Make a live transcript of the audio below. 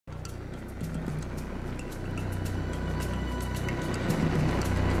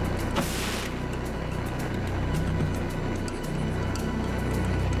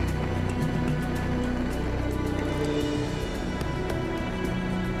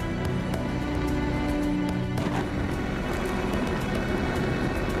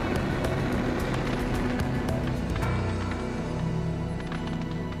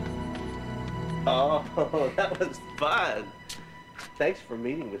Oh, that was fun. Thanks for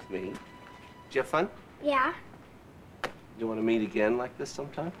meeting with me. Did you have fun? Yeah. You want to meet again like this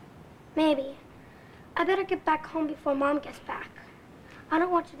sometime? Maybe. I better get back home before Mom gets back. I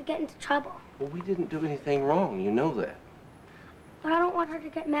don't want you to get into trouble. Well, we didn't do anything wrong. You know that. But I don't want her to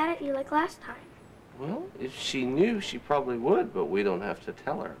get mad at you like last time. Well, if she knew, she probably would, but we don't have to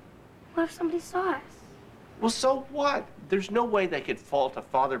tell her. What if somebody saw us? Well, so what? There's no way they could fault a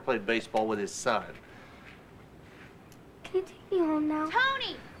father who played baseball with his son. Can you take me home now?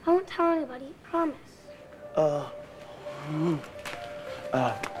 Tony! I won't tell anybody, promise. Wait,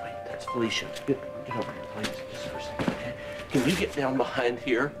 that's Felicia. Get over here, please, just for a second, okay? Can you get down behind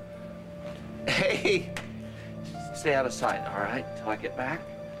here? Hey, stay out of sight, all right, till I get back?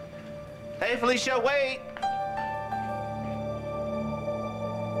 Hey, Felicia, wait!